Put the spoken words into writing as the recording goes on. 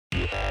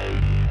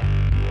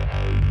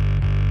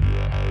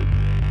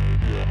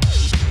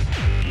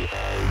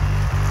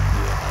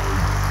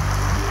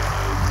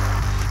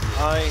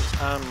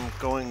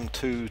going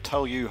to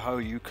tell you how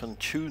you can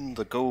tune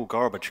the Go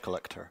garbage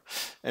collector.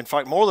 In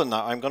fact, more than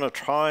that, I'm going to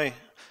try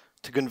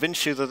to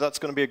convince you that that's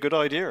going to be a good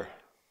idea.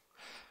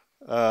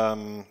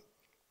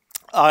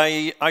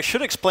 I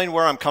should explain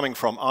where I'm coming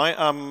from. I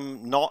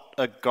am not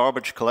a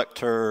garbage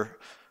collector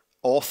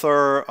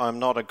author. I'm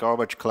not a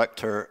garbage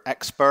collector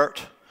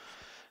expert.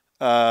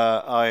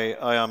 I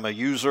am a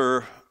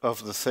user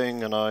of the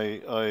thing, and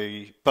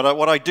but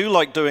what I do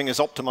like doing is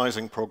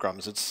optimizing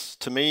programs.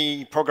 To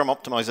me, program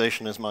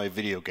optimization is my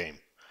video game,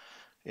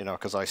 you know,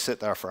 because I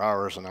sit there for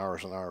hours and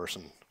hours and hours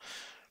and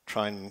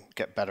try and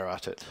get better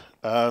at it.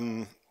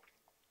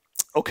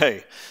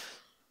 Okay,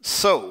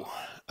 so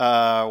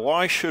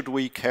why should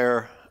we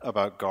care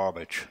about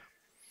garbage?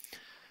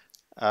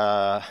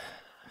 I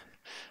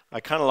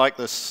kind of like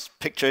this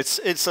picture.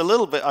 It's a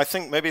little bit. I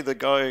think maybe the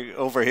guy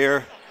over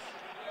here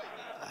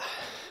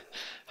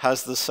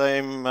has the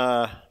same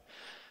kind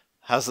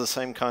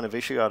of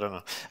issue. I don't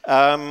know.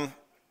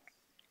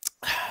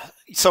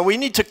 So we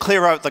need to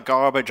clear out the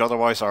garbage,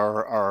 otherwise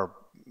our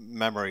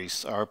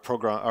memories,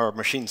 our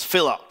machines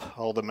fill up.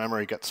 All the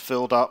memory gets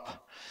filled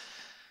up,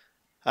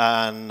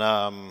 and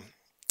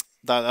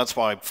that's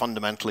why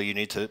fundamentally you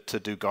need to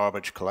do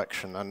garbage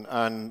collection.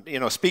 And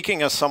you know,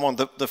 speaking as someone,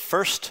 the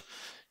first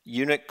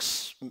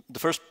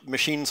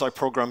machines I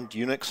programmed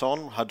Unix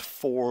on had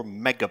 4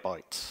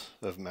 megabytes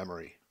of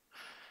memory.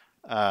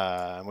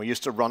 And we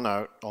used to run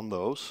out on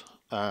those,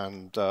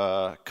 and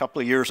a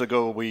couple of years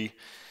ago we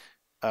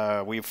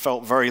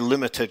felt very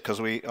limited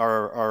because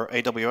our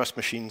AWS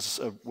machines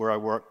where I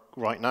work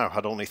right now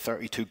had only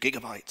 32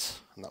 gigabytes,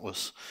 and that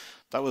was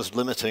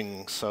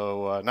limiting.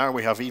 So now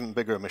we have even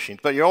bigger machines,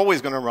 but you're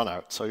always going to run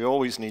out, so you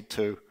always need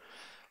to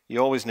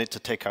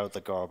take out the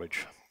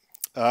garbage.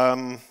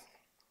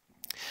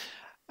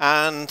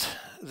 And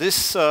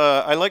this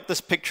I like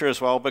this picture as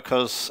well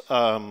because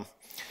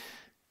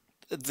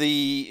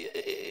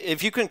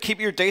if you can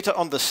keep your data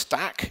on the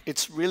stack,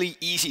 it's really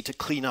easy to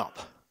clean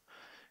up.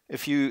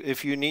 If you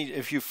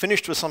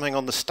finished with something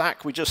on the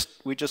stack, we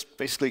just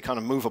basically kind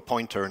of move a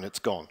pointer and it's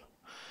gone.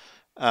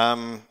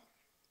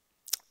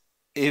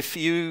 If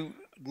you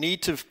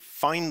need to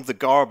find the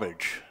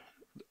garbage,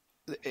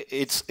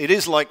 it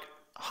is like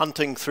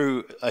hunting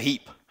through a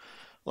heap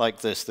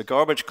like this. The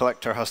garbage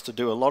collector has to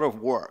do a lot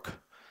of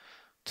work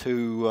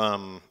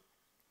to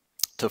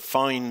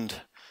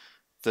find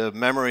the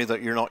memory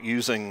that you're not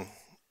using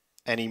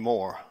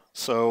anymore.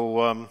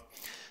 So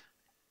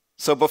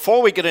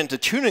before we get into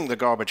tuning the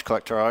garbage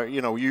collector,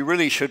 you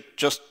really should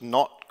just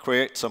not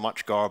create so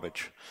much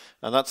garbage.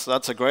 And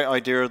that's a great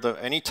idea,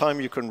 that anytime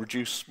you can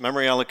reduce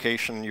memory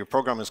allocation, your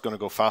program is going to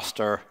go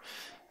faster.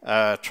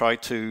 Try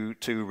to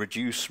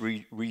reduce,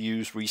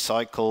 reuse,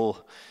 recycle,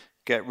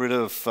 get rid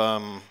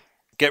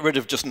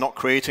of just not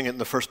creating it in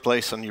the first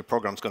place, and your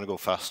program's going to go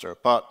faster.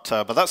 But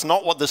that's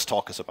not what this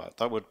talk is about.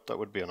 That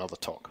would be another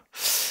talk.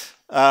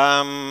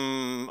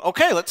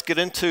 Okay, let's get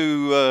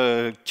into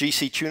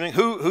GC tuning.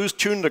 Who's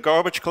tuned a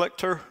garbage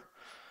collector?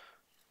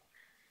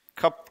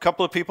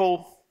 Couple of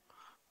people.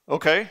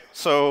 Okay,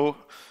 so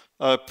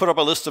put up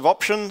a list of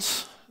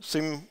options.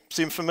 Seem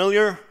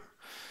familiar?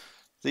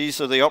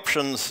 These are the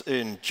options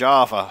in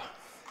Java.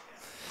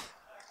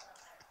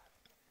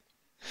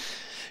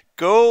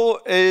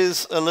 Go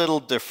is a little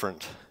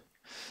different.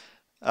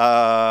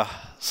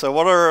 So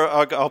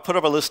I'll put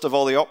up a list of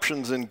all the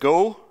options in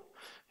Go.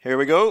 Here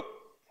we go.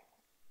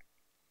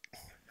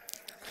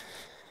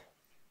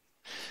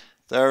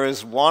 There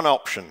is one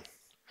option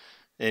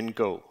in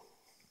Go.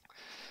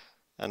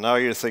 And now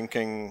you're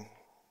thinking,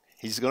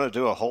 he's going to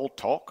do a whole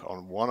talk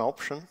on one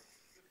option?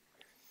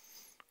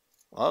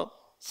 Well,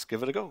 let's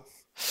give it a go.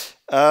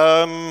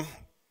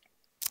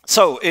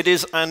 So it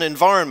is an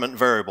environment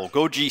variable,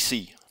 Go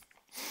GC.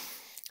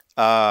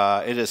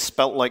 It is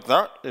spelt like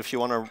that, if you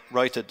want to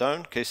write it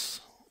down. It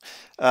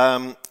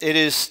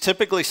is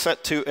typically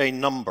set to a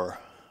number.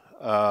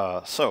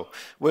 So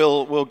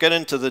we'll get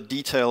into the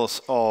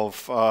details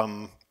of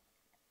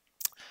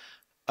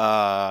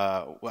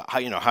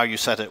how you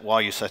set it,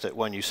 why you set it,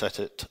 when you set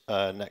it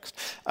next.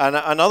 And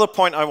another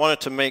point I wanted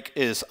to make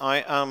is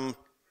I am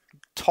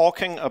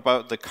talking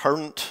about the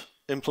current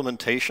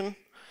implementation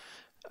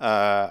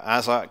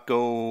as at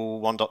Go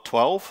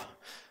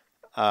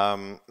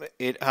 1.12.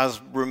 It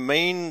has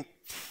remained,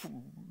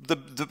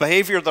 the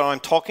behavior that I'm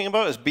talking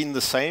about has been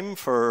the same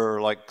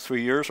for like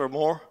 3 years or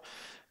more.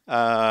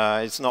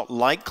 It's not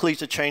likely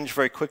to change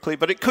very quickly,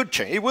 but it could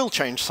change. It will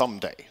change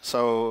someday.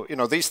 So,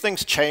 these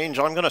things change.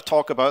 I'm going to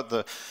talk about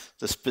the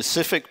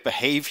specific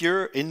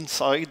behavior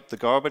inside the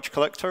garbage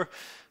collector,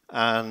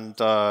 and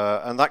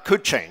that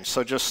could change.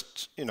 So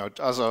just,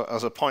 as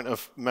a point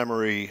of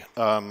memory,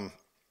 we're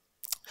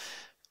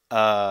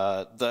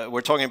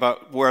talking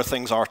about where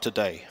things are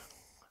today,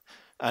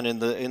 and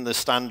in the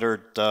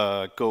standard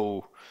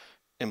Go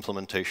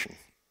implementation.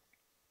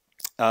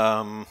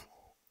 We're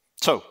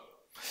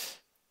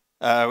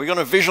going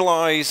to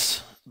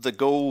visualize the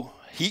Go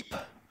heap.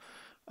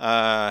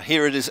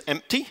 Here it is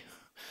empty,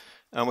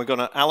 and we're going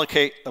to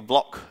allocate a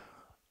block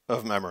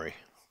of memory.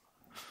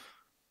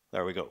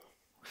 There we go.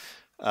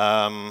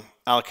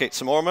 allocate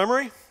some more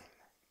memory,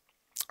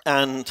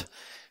 and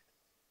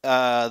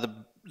the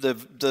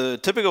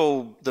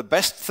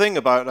best thing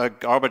about a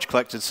garbage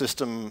collected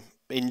system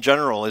in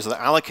general is that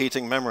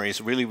allocating memory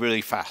is really,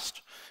 really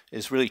fast.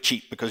 It's really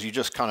cheap because you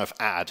just kind of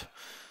add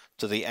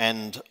to the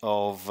end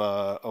of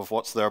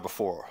what's there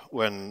before.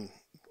 When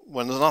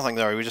there's nothing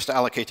there, we're just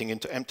allocating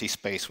into empty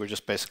space. We're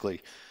just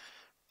basically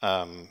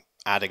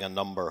adding a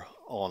number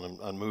on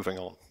and moving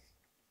on.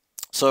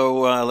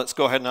 So let's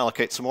go ahead and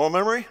allocate some more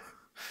memory.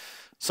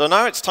 So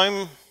now it's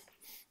time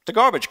to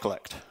garbage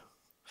collect.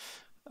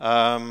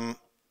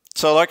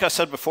 So like I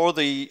said before,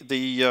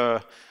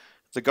 the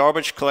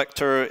garbage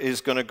collector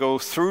is going to go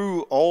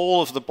through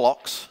all of the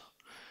blocks,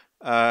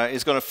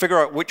 is going to figure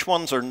out which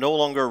ones are no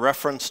longer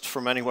referenced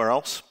from anywhere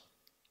else,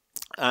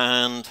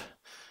 and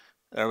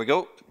there we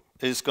go,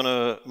 is going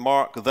to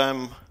mark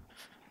them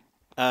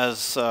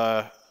as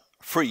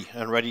free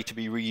and ready to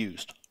be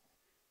reused.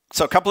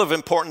 So a couple of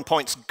important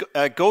points.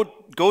 Go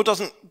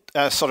doesn't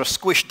sort of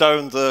squish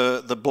down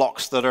the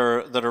blocks that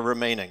are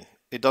remaining.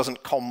 It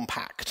doesn't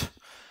compact.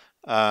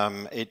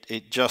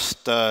 It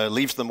just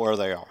leaves them where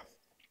they are.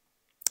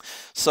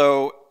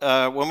 So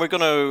when we're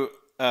going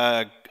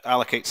to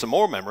allocate some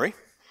more memory,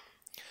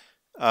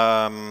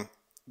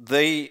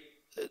 the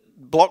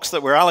blocks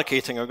that we're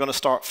allocating are going to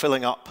start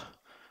filling up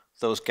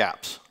those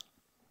gaps.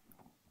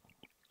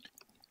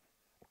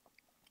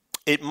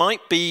 It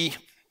might be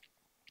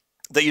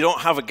that you don't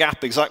have a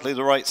gap exactly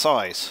the right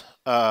size,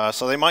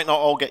 so they might not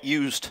all get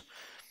used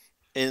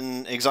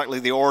in exactly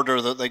the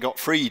order that they got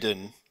freed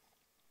in.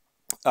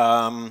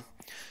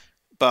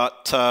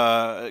 But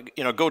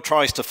you know, Go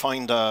tries to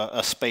find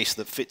a space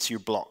that fits your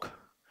block.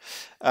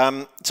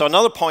 So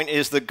another point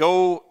is that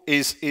Go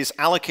is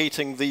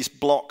allocating these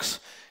blocks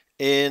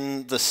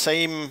in the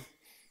same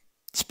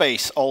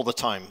space all the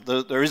time.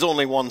 There is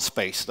only one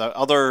space.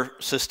 Other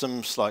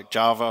systems like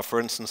Java, for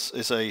instance,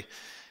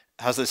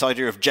 has this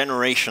idea of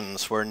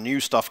generations where new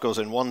stuff goes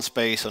in one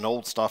space and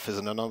old stuff is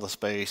in another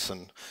space,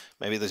 and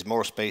maybe there's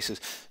more spaces.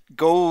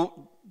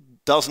 Go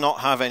does not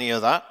have any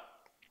of that.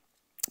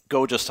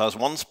 Go just has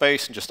one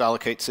space and just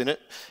allocates in it,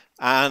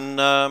 and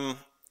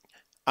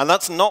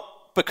that's not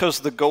because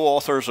the Go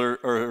authors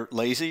are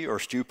lazy or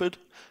stupid.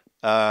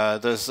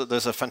 There's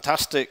a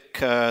fantastic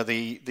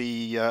the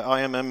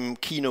IMM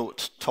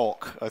keynote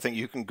talk. I think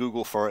you can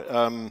Google for it.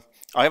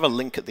 I have a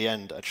link at the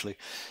end actually.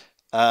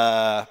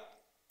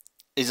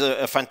 Is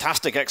a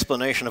fantastic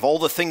explanation of all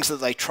the things that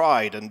they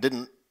tried and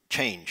didn't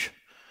change.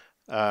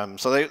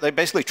 So they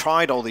basically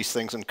tried all these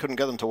things and couldn't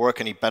get them to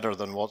work any better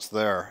than what's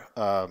there.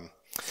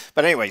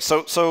 But anyway,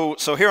 so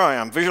here I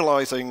am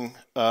visualizing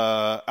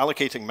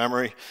allocating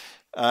memory.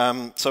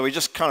 So we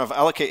just kind of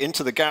allocate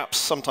into the gaps.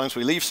 Sometimes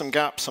we leave some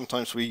gaps.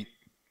 Sometimes we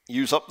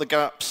use up the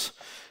gaps.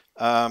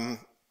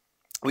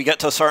 We get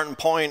to a certain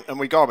point and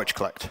we garbage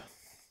collect.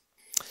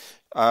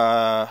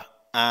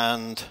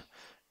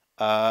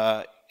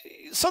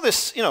 So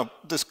this, you know,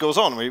 this goes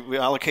on. We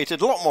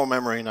allocated a lot more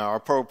memory now. Our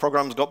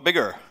programs got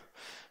bigger,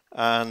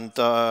 and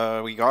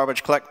we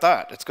garbage collect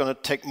that. It's going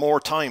to take more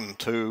time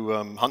to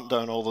hunt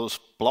down all those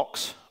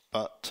blocks,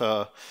 but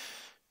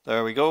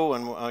there we go.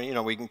 And you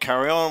know, we can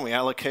carry on. We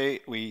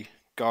allocate. We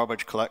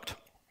garbage collect.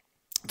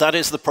 That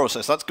is the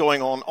process. That's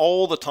going on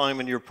all the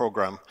time in your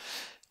program,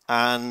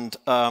 and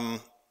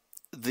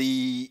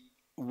the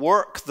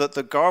work that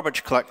the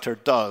garbage collector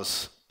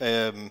does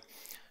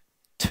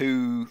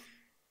to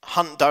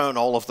hunt down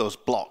all of those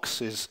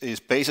blocks is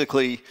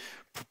basically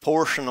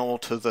proportional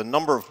to the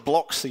number of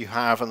blocks that you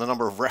have and the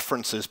number of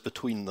references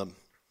between them.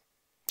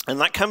 And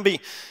that can be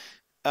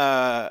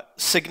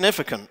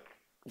significant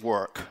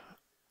work.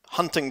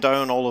 Hunting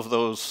down all of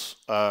those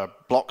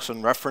blocks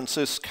and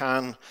references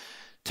can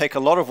take a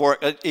lot of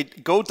work.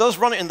 Go does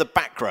run it in the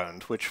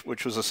background, which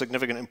was a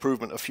significant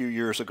improvement a few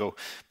years ago,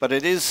 but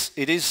it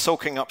is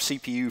soaking up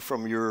CPU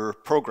from your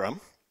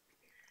program.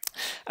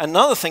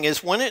 Another thing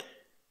is when it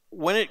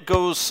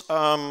goes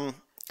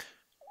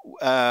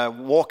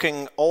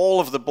walking all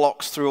of the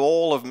blocks through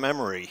all of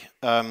memory,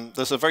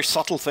 there's a very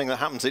subtle thing that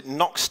happens. It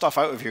knocks stuff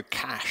out of your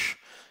cache.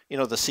 You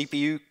know, the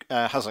CPU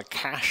has a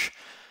cache,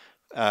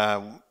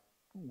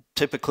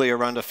 typically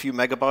around a few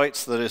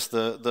megabytes. That is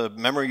the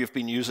memory you've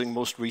been using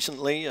most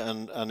recently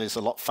and is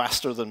a lot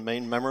faster than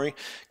main memory.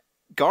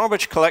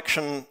 Garbage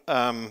collection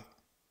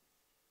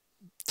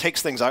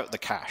takes things out of the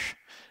cache,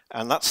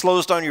 and that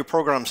slows down your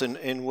programs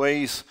in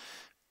ways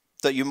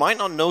that you might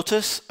not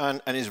notice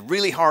and is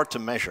really hard to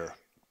measure.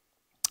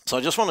 So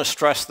I just want to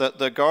stress that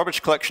the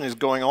garbage collection is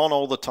going on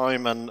all the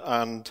time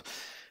and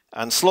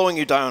slowing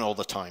you down all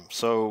the time.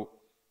 So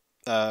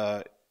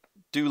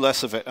do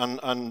less of it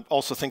and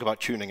also think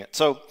about tuning it.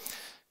 So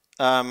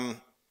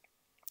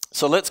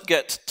so let's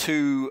get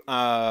to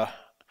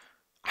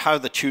how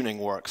the tuning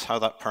works, how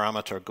that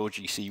parameter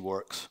GoGC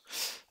works.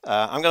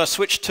 I'm going to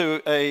switch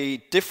to a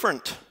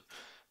different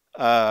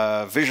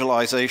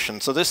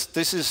visualization. So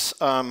this is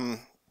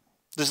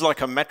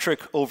like a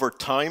metric over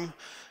time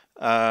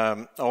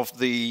of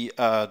the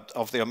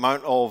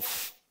amount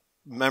of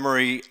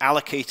memory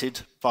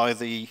allocated by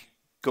the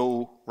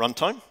Go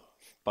runtime.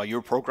 by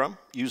your program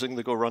using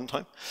the Go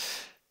runtime.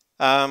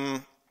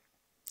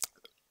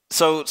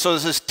 So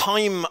there's this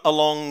time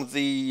along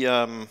the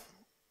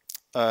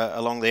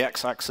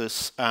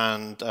x-axis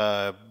and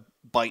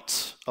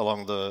bytes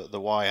along the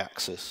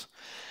y-axis.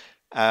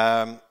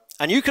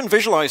 And you can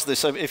visualize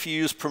this if you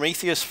use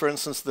Prometheus, for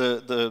instance.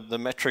 The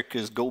metric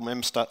is Go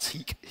memstats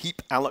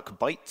heap alloc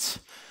bytes.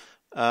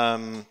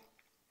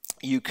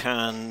 You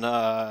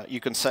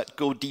can set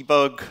Go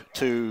debug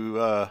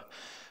to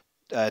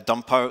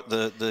dump out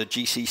the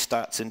GC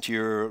stats into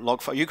your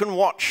log file. You can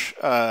watch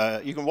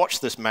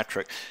this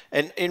metric.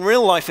 And in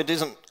real life, it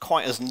isn't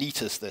quite as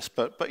neat as this,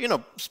 but you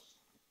know,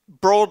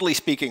 broadly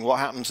speaking, what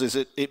happens is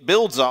it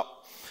builds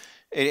up,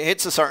 it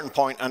hits a certain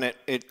point, and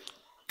it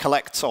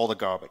collects all the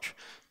garbage.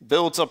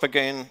 Builds up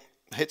again,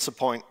 hits a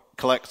point,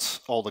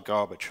 collects all the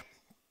garbage.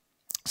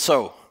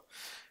 So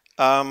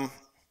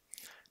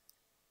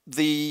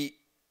the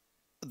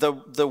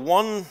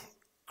one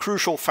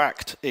crucial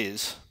fact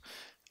is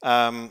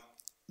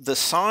the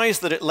size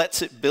that it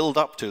lets it build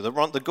up to. The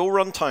Go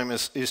runtime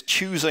is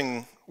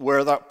choosing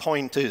where that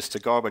point is to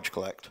garbage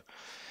collect,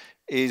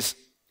 is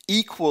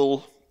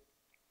equal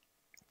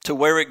to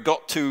where it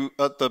got to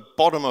at the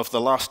bottom of the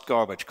last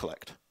garbage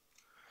collect.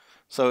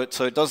 So it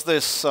does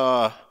this.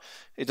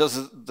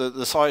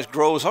 The size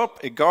grows up.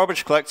 It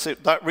garbage collects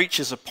it. That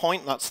reaches a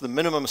point. That's the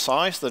minimum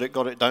size that it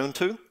got it down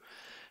to.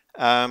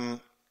 And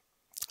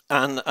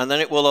then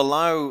it will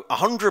allow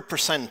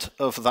 100%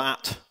 of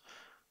that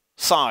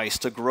size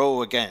to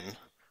grow again,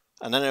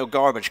 and then it'll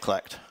garbage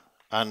collect.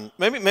 And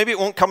maybe it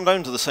won't come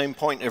down to the same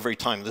point every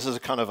time. This is a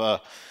kind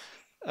of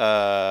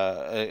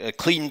a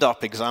cleaned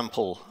up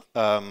example,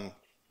 but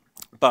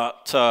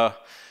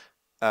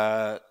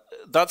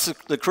that's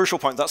the crucial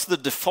point. That's the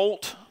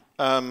default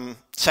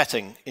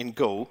setting in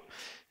Go,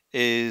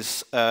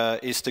 is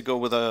to go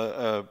with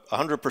a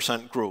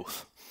 100%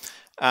 growth.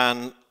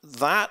 And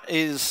that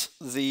is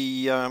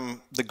the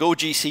Go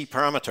GC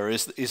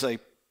parameter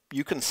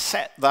you can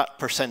set that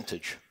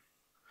percentage.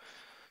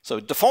 So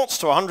it defaults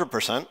to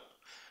 100%.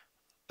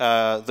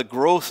 The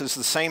growth is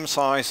the same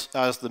size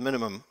as the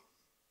minimum.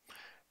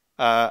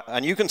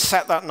 And you can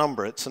set that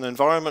number. It's an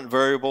environment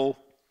variable.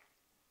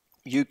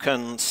 You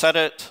can set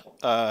it,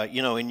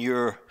 you know,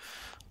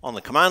 on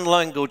the command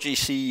line, Go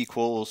GC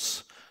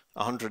equals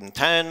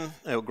 110.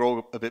 It'll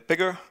grow a bit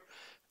bigger.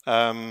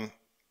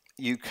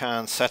 You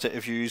can set it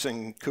if you're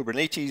using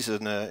Kubernetes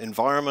in an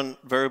environment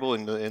variable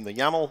in the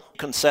YAML. You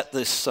can set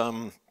this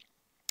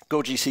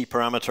Go GC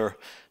parameter,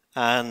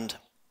 and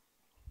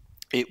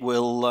it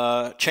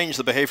will change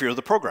the behavior of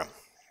the program.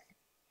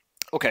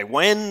 Okay,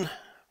 when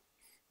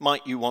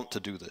might you want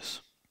to do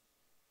this?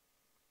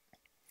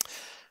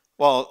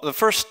 Well, the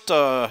first,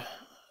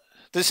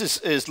 this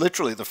is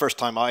literally the first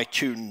time I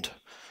tuned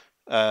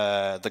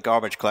the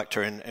garbage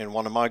collector in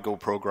one of my Go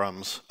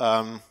programs.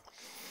 I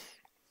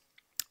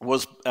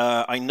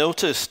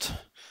noticed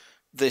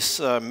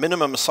this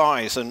minimum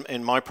size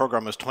in my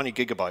program was 20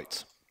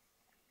 gigabytes.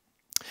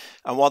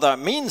 And what that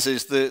means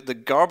is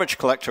the garbage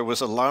collector was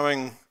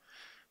allowing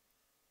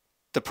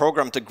the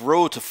program to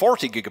grow to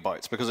 40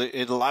 gigabytes because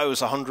it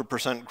allows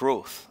 100%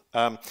 growth.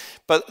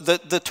 But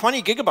the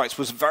 20 gigabytes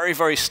was very,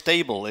 very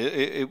stable.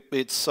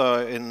 It's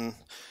in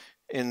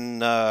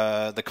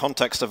the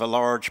context of a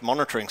large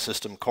monitoring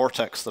system,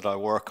 Cortex, that I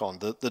work on.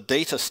 The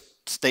data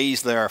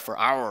stays there for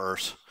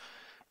hours.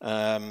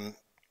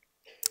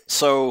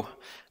 So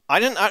I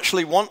didn't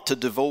actually want to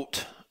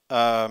devote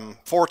 40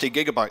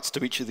 gigabytes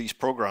to each of these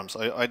programs.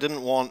 I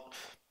didn't want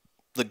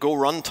the Go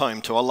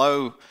runtime to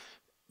allow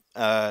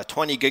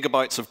 20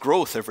 gigabytes of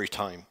growth every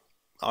time.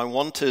 I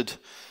wanted,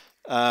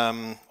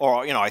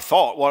 or you know, I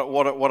thought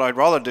what I'd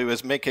rather do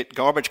is make it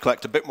garbage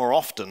collect a bit more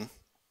often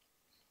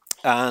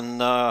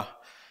and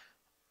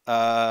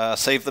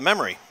save the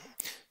memory.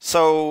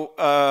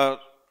 So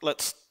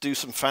let's do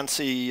some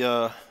fancy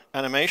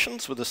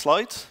animations with the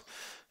slides.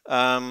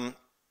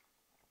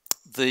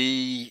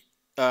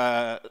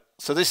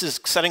 So this is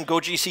setting Go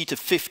GC to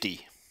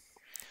 50.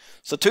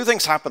 So two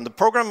things happen. The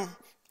program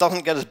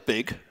doesn't get as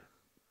big,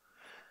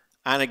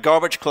 and it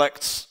garbage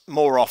collects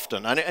more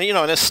often. And you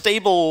know, in a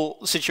stable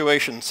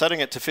situation,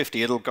 setting it to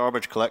 50, it'll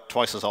garbage collect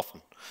twice as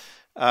often.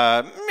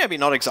 Maybe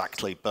not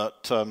exactly,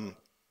 but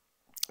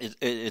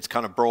it's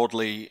kind of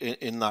broadly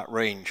in that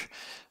range.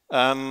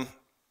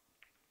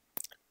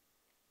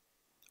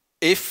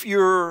 If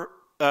your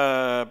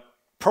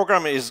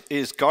program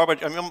is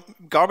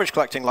garbage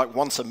collecting like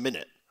once a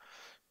minute,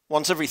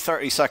 once every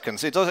 30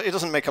 seconds, it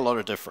doesn't make a lot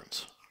of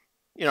difference.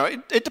 You know,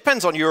 it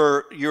depends on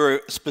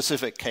your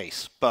specific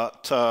case,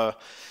 but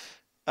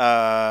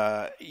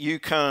you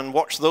can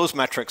watch those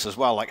metrics as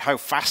well, like how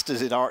fast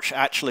is it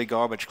actually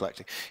garbage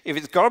collecting. If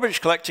it's garbage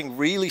collecting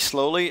really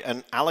slowly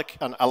and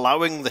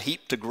allowing the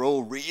heap to grow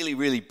really,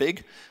 really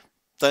big,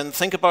 then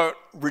think about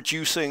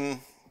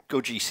reducing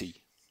Go GC.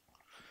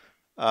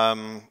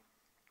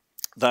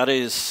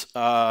 That's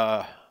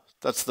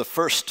the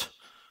first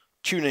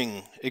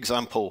tuning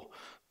example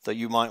that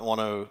you might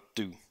want to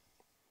do.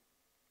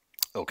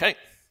 Okay,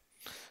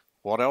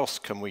 what else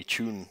can we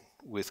tune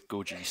with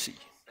Go GC?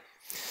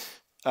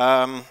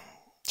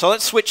 So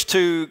let's switch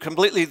to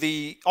completely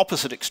the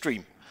opposite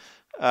extreme.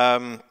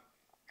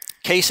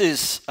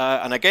 Cases,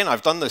 and again,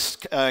 I've done this,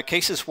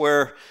 cases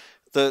where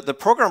the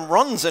program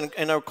runs in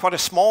quite a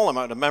small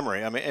amount of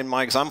memory. I mean, in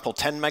my example,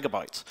 10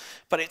 megabytes.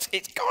 But it's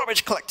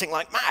garbage collecting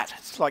like mad.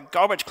 It's like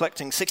garbage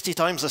collecting 60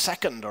 times a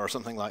second or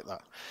something like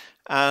that.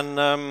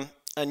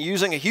 And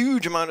using a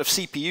huge amount of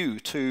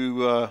CPU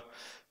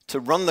to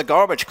run the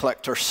garbage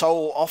collector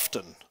so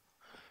often.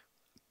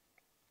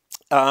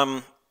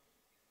 10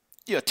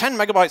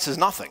 megabytes is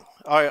nothing.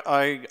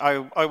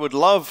 I would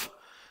love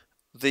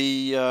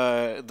the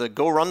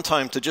Go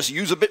runtime to just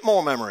use a bit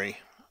more memory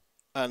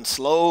and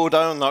slow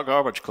down that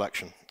garbage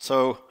collection.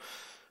 So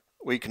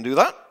we can do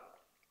that.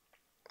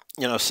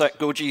 Set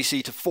Go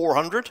GC to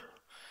 400.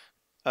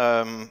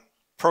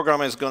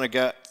 Program is going to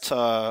get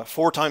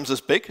 4 times as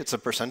big. It's a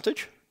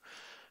percentage.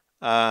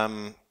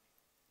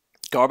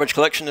 Garbage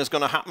collection is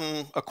going to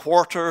happen a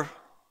quarter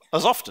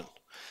as often.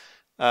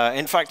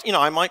 In fact,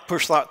 I might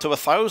push that to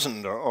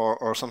 1,000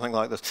 or something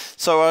like this.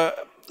 So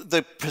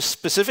the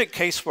specific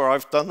case where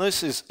I've done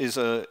this is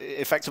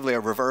effectively a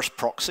reverse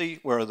proxy,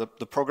 where the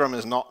program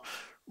is not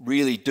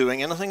really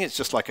doing anything. It's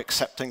just like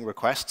accepting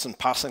requests and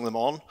passing them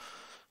on.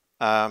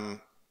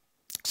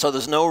 So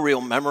there's no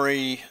real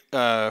memory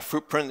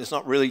footprint. It's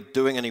not really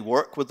doing any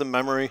work with the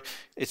memory.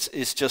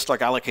 It's just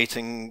like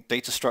allocating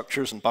data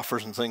structures and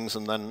buffers and things,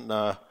 and then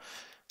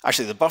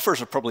actually the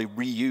buffers are probably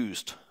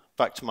reused.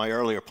 Back to my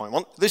earlier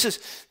point. This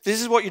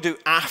is what you do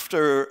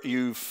after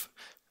you've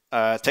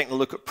taken a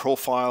look at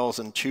profiles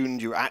and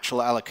tuned your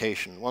actual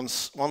allocation.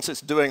 Once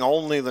it's doing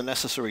only the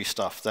necessary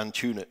stuff, then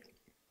tune it.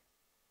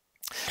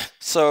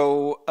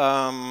 So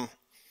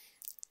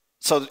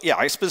yeah,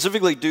 I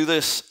specifically do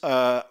this.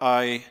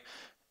 I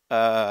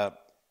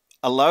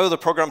allow the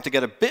program to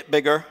get a bit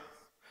bigger,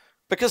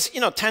 because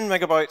 10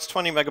 megabytes,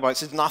 20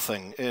 megabytes is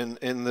nothing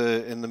in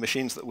the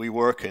machines that we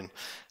work in,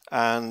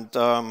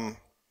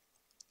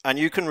 and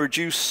you can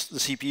reduce the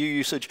CPU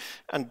usage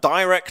and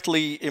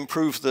directly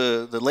improve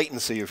the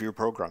latency of your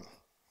program.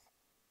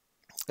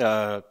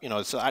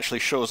 It actually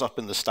shows up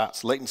in the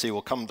stats. Latency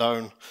will come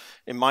down.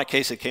 In my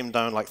case, it came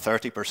down like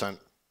 30%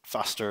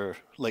 faster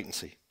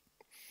latency.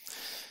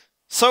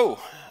 So,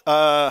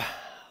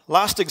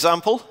 last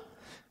example.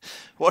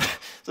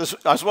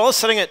 As well as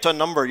setting it to a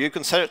number, you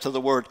can set it to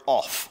the word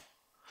off.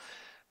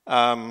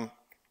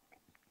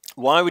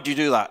 Why would you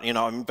do that?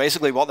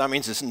 Basically what that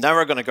means is it's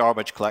never going to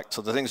garbage collect,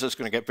 so the thing's just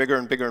going to get bigger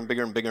and bigger and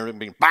bigger and bigger and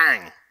bigger.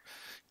 Bang!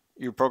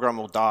 Your program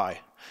will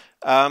die.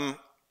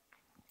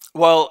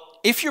 Well,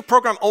 if your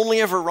program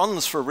only ever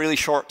runs for a really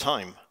short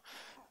time,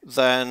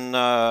 then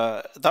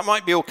that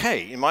might be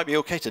okay. It might be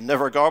okay to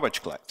never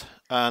garbage collect.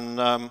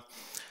 And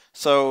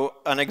so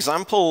an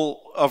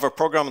example of a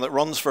program that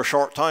runs for a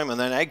short time and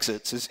then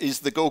exits is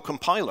the Go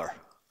compiler.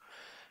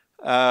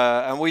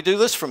 And we do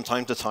this from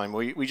time to time.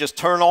 We just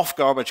turn off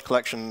garbage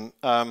collection.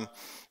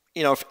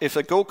 If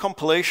a Go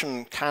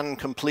compilation can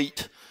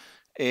complete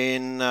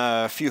in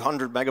a few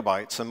hundred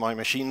megabytes, and my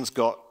machine's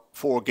got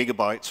 4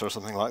 gigabytes or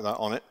something like that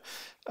on it,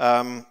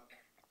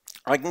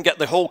 I can get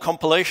the whole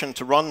compilation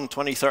to run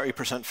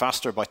 20–30%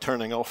 faster by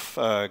turning off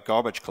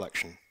garbage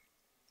collection.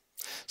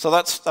 So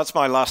that's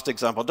my last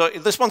example.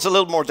 This one's a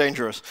little more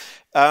dangerous.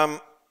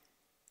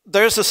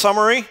 There's a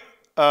summary.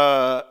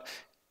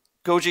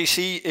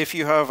 GoGC, if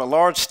you have a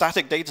large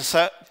static data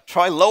set,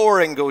 try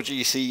lowering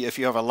GoGC if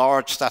you have a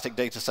large static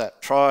data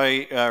set.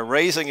 Try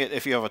raising it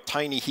if you have a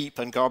tiny heap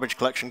and garbage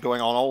collection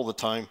going on all the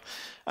time.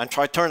 And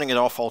try turning it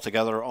off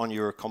altogether on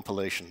your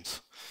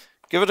compilations.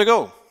 Give it a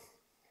go.